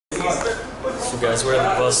So guys, we're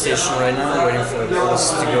at the bus station right now, waiting for the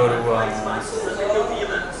bus to go to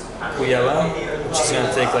Cuiaba, which is going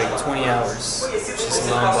to take like 20 hours, which is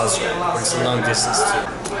a long bus ride, but it's a long distance too.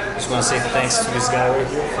 I just want to say thanks to this guy right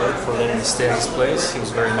here for letting me stay at his place. He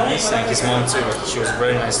was very nice, and his mom too. She was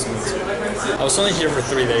very nice to me too. I was only here for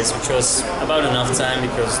 3 days, which was about enough time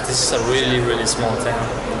because this is a really small town,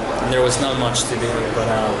 and there was not much to do, but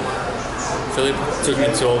Philip took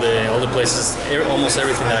me to all the places, almost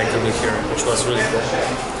everything that I could do here, which was really cool.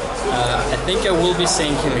 I think I will be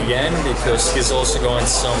seeing him again because he's also going to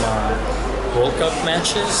some World Cup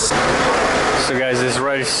matches. So guys, this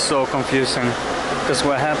ride is so confusing because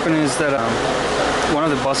what happened is that one of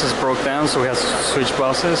the buses broke down, so we had to switch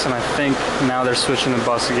buses, and I think now they're switching the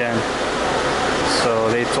bus again. So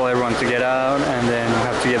they told everyone to get out, and then we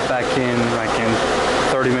have to get back in like in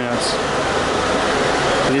 30 minutes.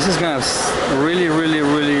 This is gonna really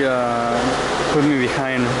put me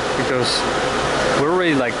behind because we're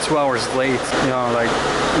already like 2 hours late. You know, like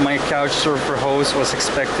my couchsurfer host was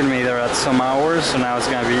expecting me there at some hours, so now it's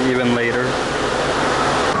gonna be even later.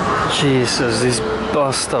 Jesus, these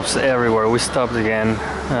bus stops everywhere. We stopped again.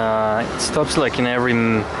 It stops like in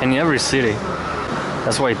every city.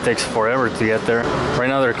 That's why it takes forever to get there. Right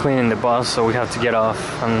now they're cleaning the bus, so we have to get off,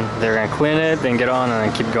 and they're gonna clean it, then get on, and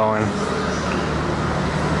then keep going.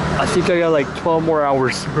 I think I got like 12 more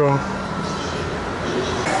hours to go.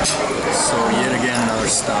 So yet again another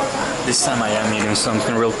stop. This time I am eating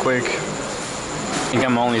something real quick. I think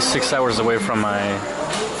I'm only 6 hours away from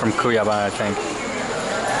Cuiaba, I think.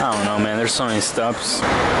 I don't know, man, there's so many stops.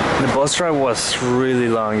 The bus ride was really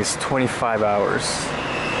long, it's 25 hours.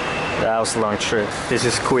 That was a long trip. This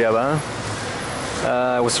is Cuiaba.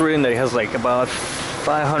 I was reading that it has like about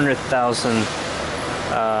 500,000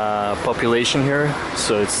 population here,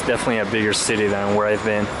 so it's definitely a bigger city than where I've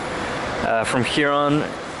been. From here on,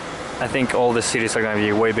 I think all the cities are going to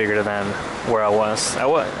be way bigger than where I was.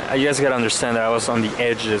 You guys got to understand that I was on the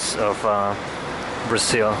edges of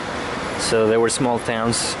Brazil, so they were small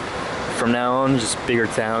towns. From now on, just bigger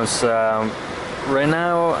towns. Right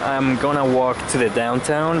now, I'm gonna walk to the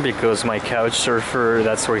downtown because my couchsurfer,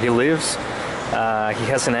 that's where he lives. He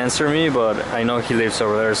hasn't answered me, but I know he lives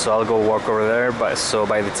over there, so I'll go walk over there. So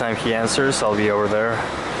by the time he answers, I'll be over there.